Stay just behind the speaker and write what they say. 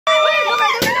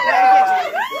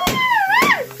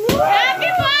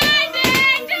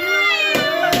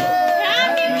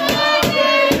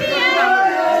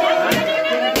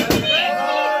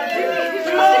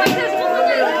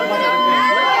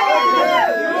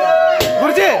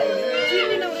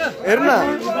हेर्न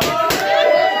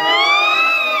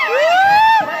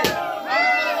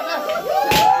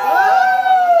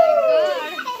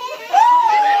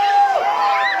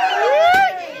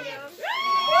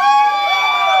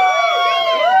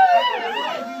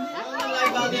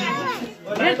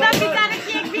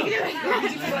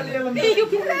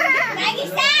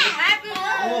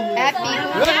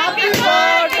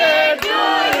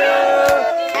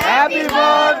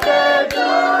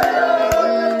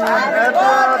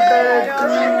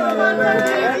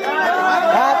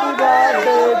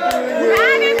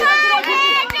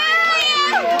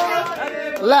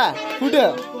ला फुट्यो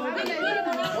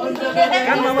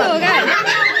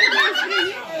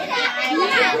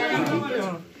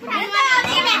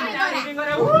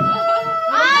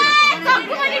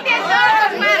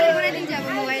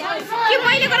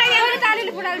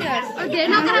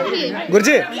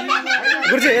गुर्जी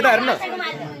गुर्जी यता हेर्नु न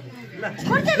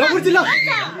ल गुर्जी ल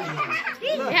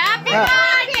happy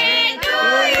birthday to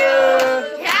you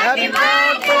happy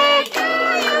birthday to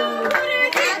you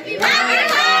happy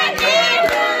birthday to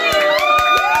you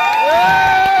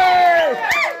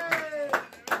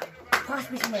first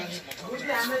wish म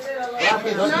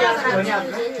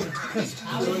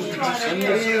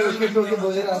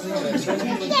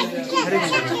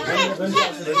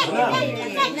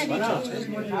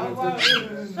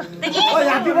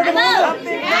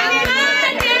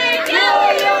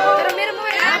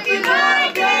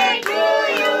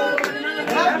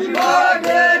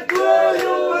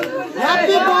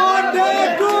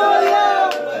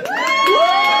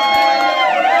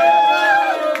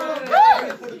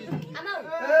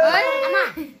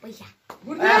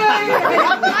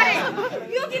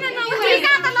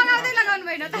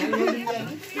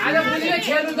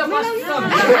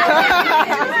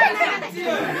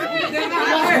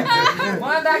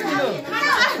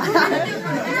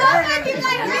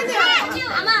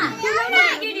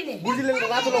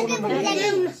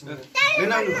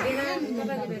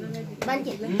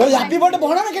ह्यापी बर्थडे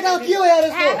भन न केटा के हो यार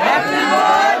यस्तो happy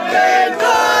birthday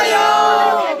to you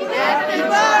happy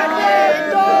birthday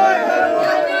to you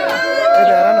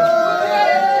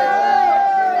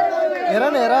हेर न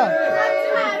हेर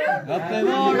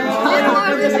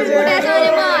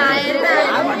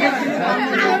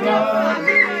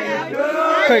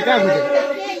खै कहाँ फुट्यो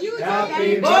happy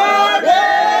birthday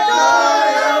to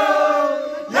you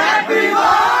happy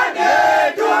birthday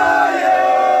to you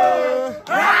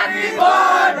happy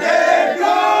birthday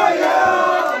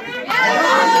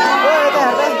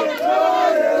to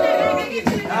you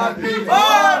happy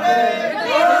birthday happy birthday two you happy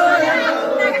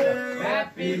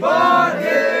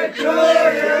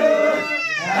birthday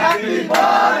two you happy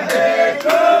birthday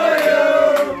two you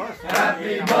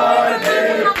happy birthday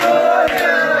two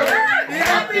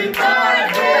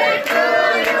you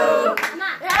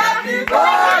happy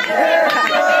birthday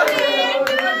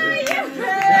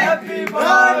happy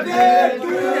birthday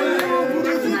two you happy birthday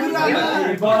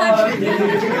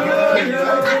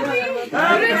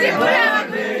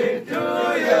two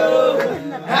you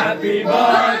happy birthday two you happy birthday two you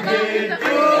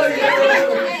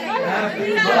happy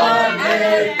birthday two you happy birthday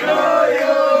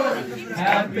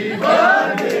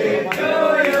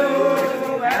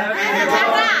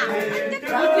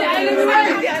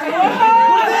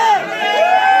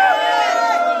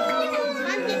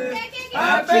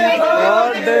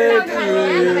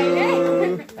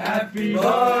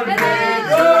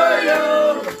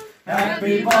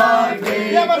you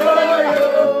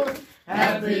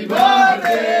happy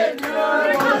birthday two you happy birthday two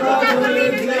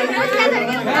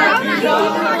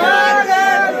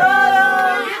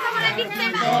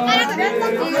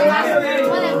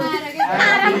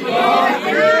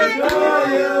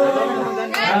you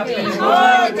happy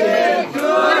birthday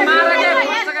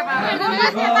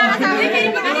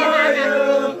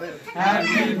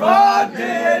Happy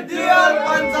birthday, dear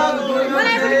Pancha.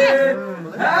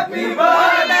 Happy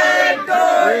birthday to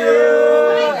you.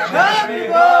 Happy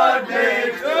birthday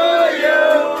to you.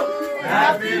 Happy birthday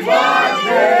to you. Happy birthday to you.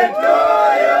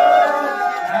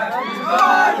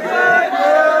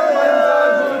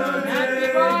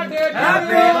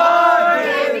 Happy birthday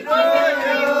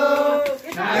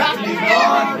to you. Happy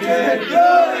birthday to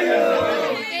you.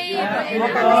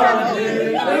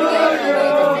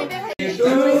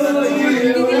 Happy birthday to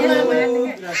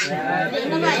you.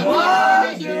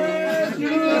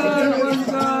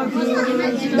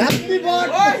 Happy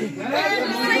birthday!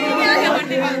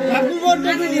 Happy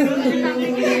birthday to you!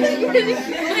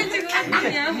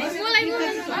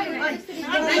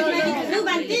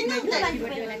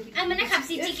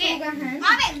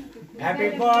 Happy birthday to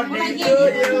you!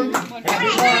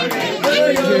 Happy birthday to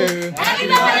you! Happy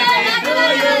birthday to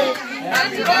you!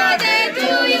 Happy birthday to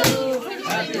you!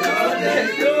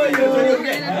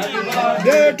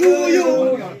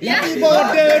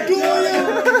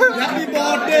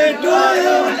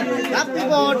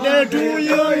 birthday to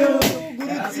you, Guruji.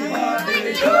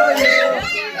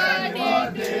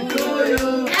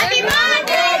 Happy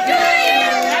birthday to you.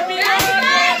 Happy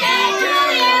birthday to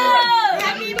you.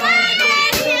 Happy birthday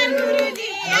dear Guruji.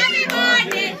 Happy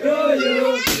birthday to you.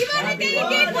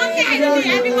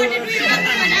 Happy birthday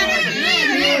to you.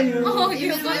 Oh,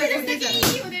 you got it.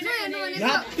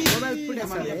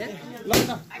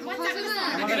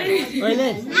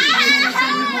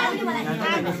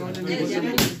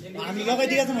 Happy हामी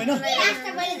लगाइदिएका छौँ होइन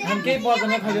हामी केही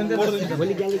पर्दैन खाइदिनु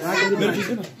भोलि galley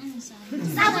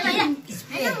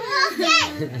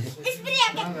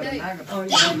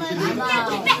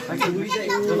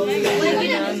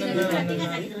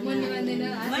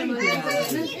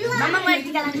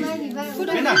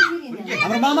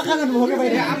हाम्रो मामा कहाँ जानु भयो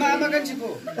बाहिर आमा कान्छीको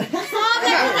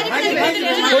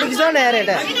फोटो खिचाउन यार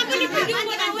एउटा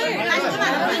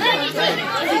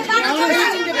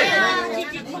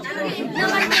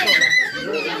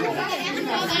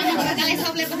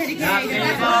Happy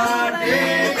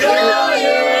birthday to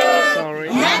you. Sorry.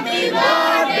 Happy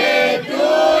birthday to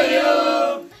you.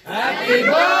 Happy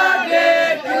birthday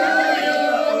to you.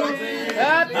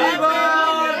 Happy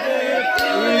birthday to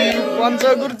you.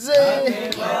 Pancha Gurje.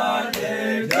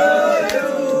 Happy birthday to you.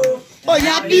 Oh,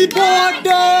 happy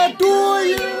birthday to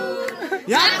you.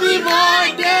 Happy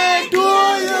birthday to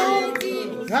you.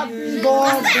 Happy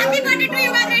birthday to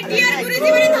you, my dear Guruji.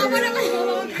 मेरे थापर में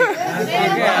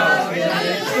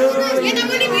ये तो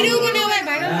मुझे video बना हुआ है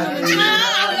भाई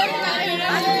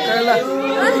चला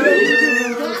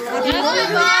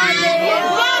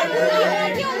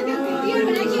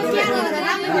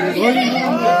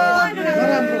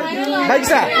भाई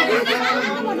सा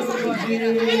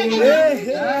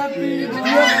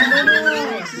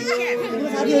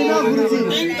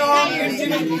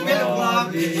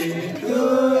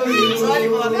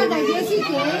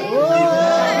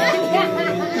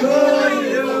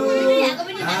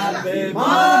Happy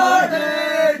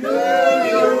birthday to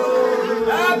you.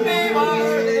 Happy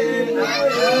birthday to you.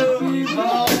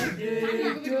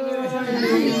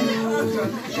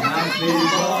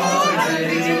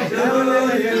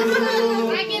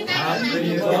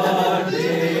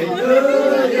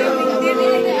 birthday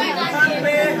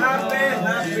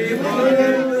to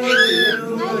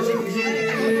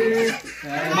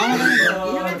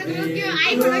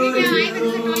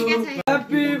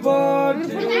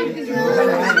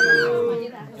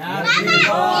you.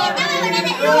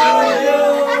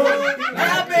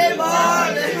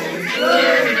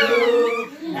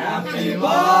 Happy birthday to you. Happy birthday to you. Happy birthday. Happy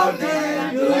birthday to you. Happy birthday to you.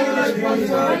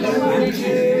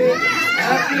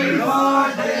 Happy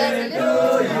birthday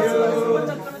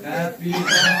to you. Happy birthday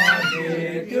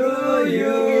to you. Happy birthday to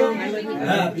you.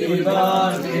 Happy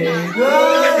birthday to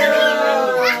you.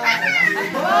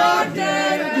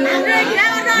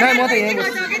 नहीं म त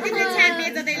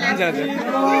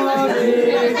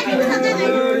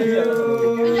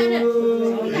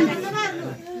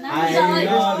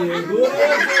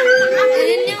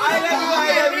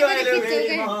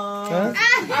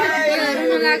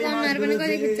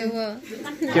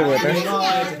के भयो त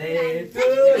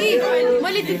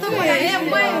मैले त्यस्तो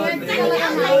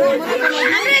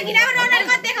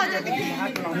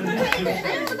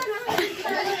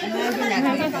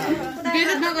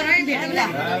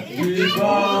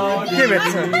के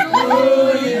भेट्छ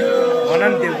भन न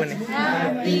त्यो पनि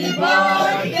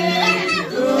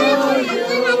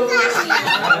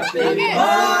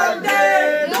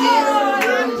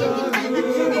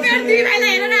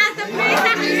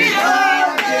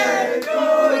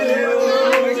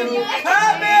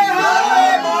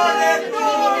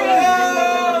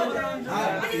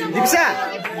दीक्षा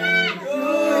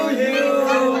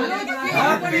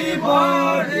Happy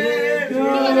birthday to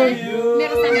you.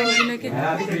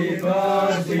 Happy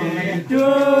birthday to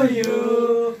you.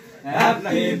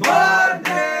 Happy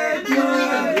birthday to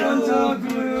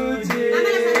Guruji.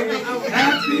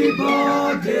 Happy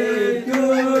birthday to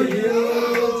you.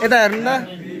 Eta हेर्नु न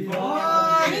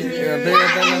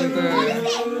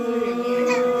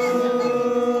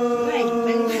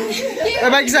ए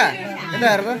बाइसा eta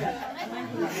हेर्नु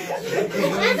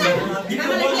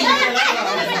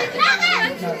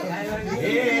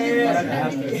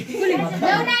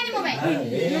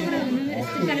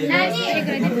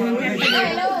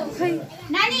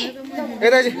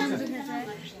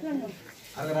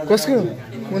कसको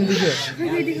मन दुख्यो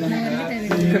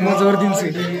म जोर दिन्छु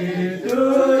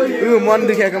मन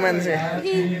दुखेको मान्छे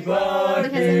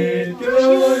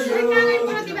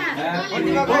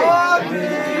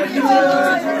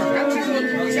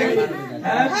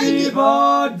Happy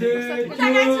birthday to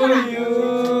you.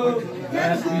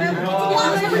 Happy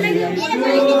birthday to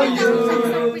you.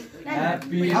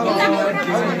 Happy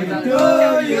birthday to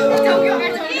you.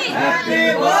 Happy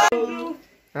birthday.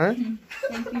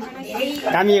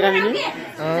 Kami ni?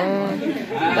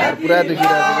 Pura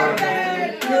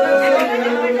दुखिरहेको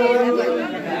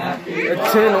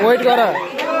एकछिन वेट गर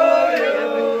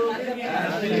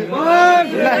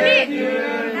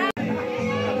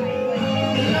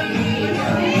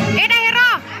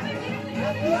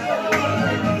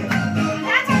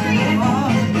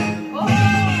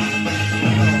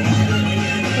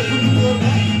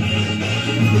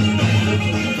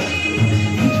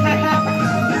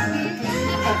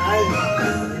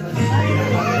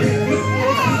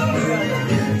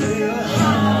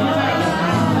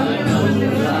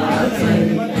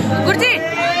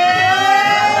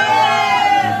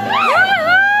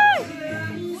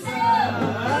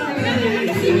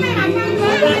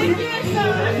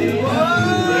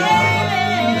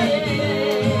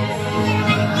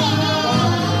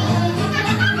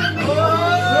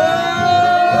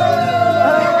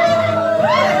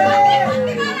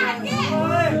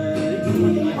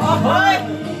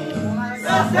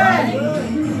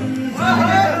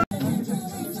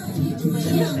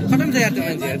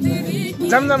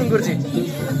जमजम गुरुजी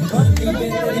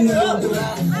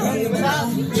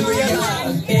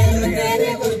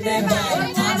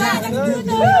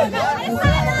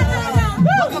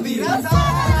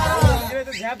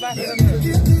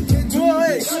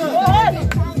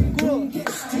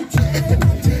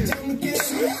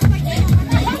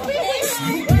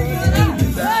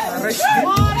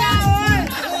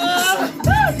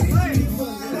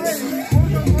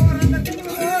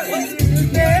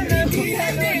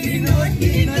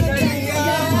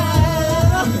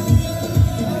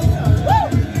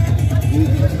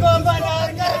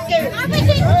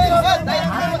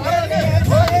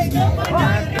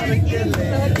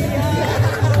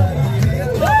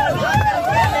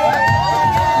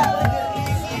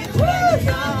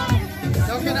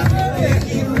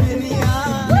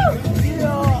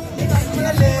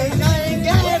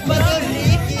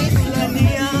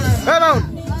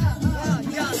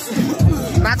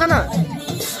नाच न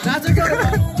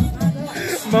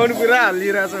मौन पुरा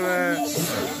हालिरहेछ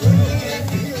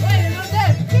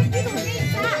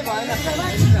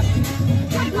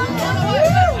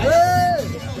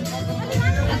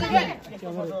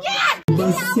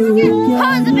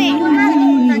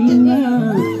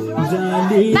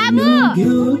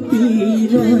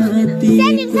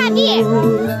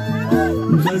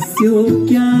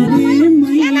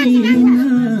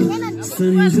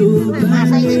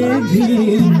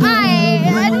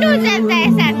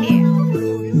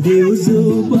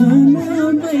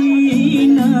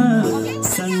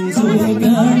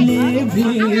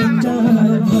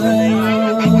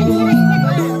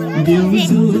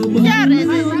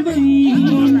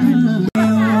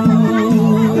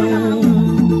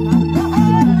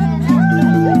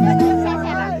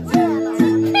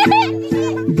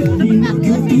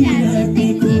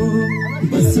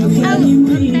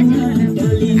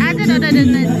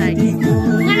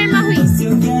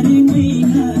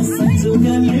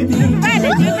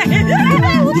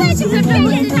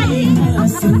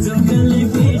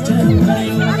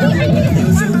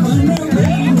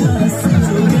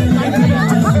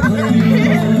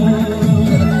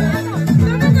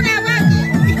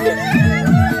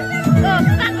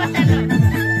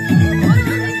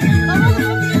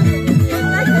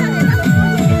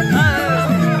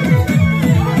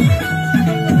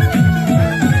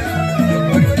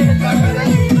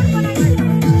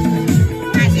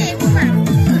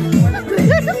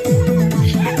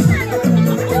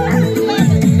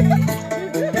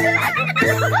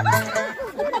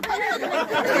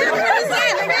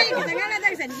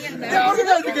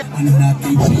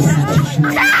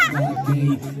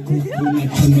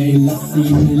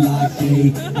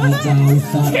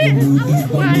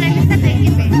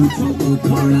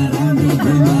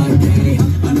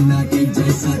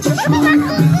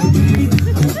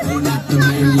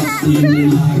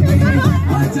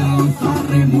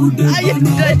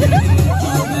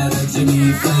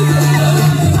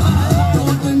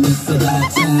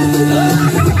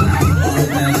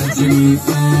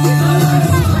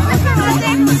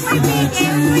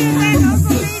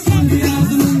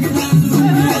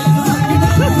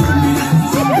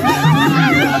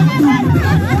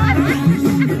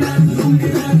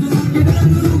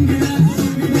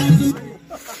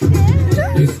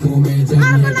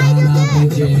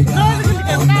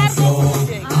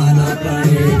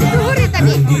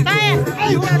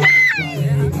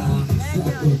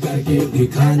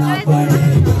दिखाना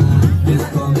पड़ेगा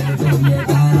इसको में जब ये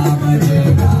गाना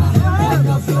बजेगा ऑन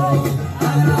द फ्लोर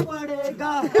आना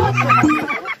पड़ेगा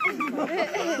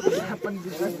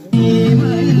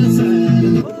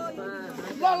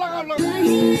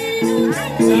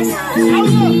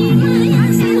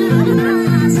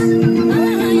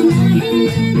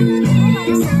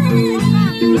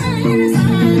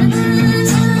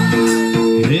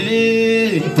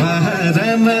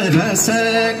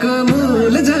रसको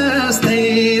मूल जस्तै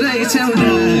रहेछौ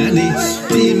नानी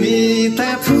तिमी त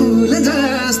फूल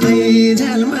जस्तै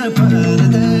झ्यालमा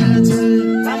पर्दछ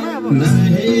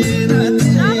नहेर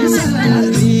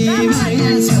त्यसरी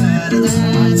माया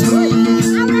सर्दछ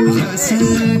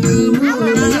रसको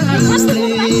मूल जस्तै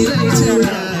रहेछौ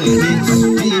नानी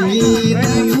तिमी त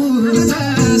फूल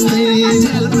जस्तै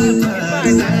झ्यालमा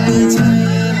पर्दछ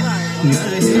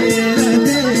नहेर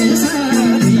त्यसरी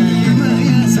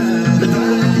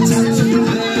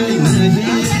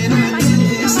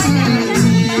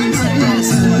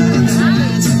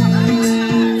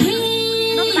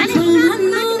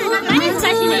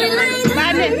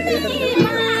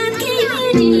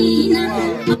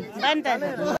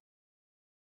Pancha.